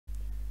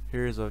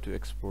Here's how to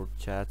export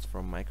chats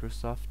from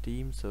Microsoft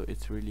Teams. So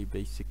it's really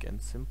basic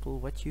and simple.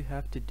 What you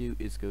have to do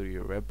is go to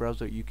your web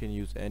browser. You can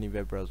use any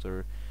web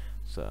browser,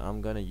 so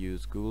I'm gonna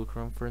use Google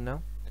Chrome for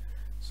now.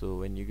 So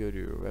when you go to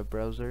your web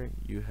browser,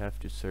 you have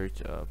to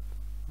search up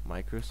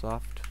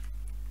Microsoft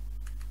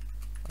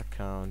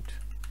account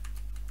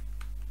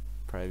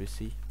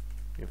privacy.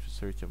 You have to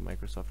search up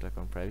Microsoft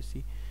account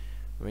privacy.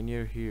 When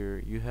you're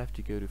here, you have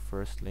to go to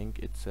first link.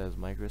 It says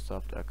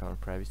Microsoft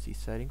account privacy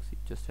settings. You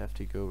just have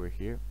to go over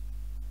here.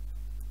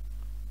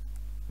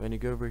 When you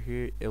go over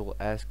here, it will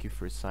ask you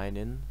for sign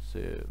in,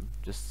 so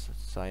just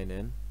sign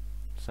in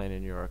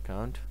your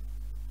account.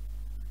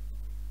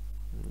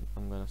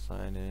 I'm gonna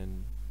sign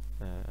in,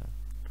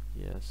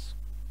 yes.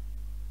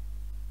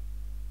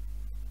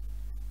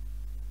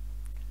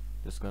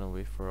 Just gonna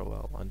wait for a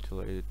while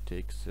until it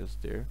takes us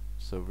there.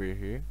 So we're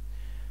here.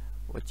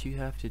 What you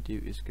have to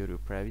do is go to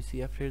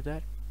privacy after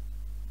that.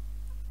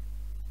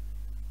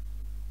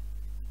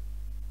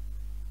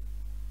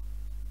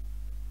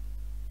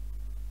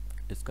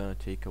 It's gonna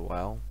take a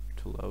while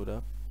to load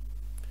up,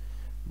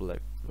 but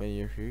like when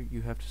you're here,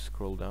 you have to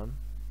scroll down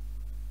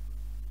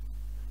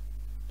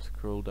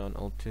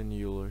until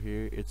you'll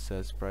hear it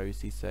says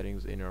privacy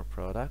settings in your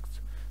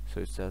products. So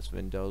it says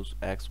Windows,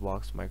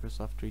 Xbox,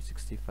 Microsoft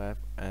 365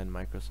 and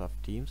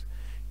Microsoft Teams.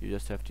 You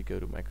just have to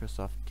go to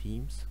Microsoft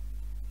Teams.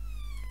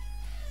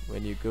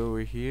 When you go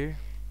over here,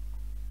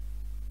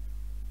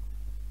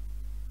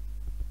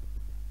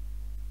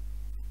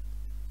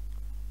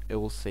 it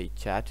will say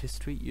chat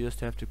history. You just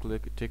have to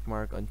click tick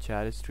mark on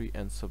chat history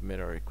and submit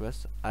a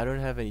request. I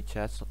don't have any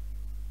chats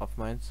of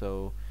mine,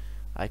 so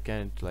I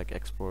can't like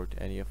export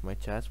any of my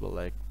chats, but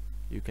like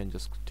you can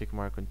just tick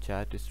mark on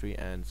chat history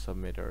and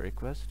submit a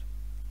request.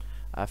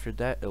 After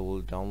that, it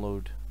will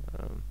download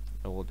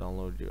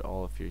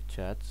all of your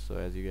chats. So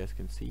as you guys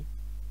can see,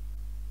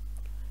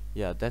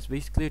 yeah, that's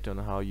basically it on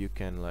how you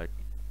can like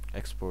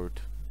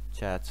export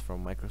chats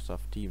from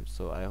Microsoft Teams.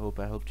 So I hope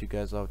I helped you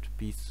guys out.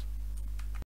 Peace.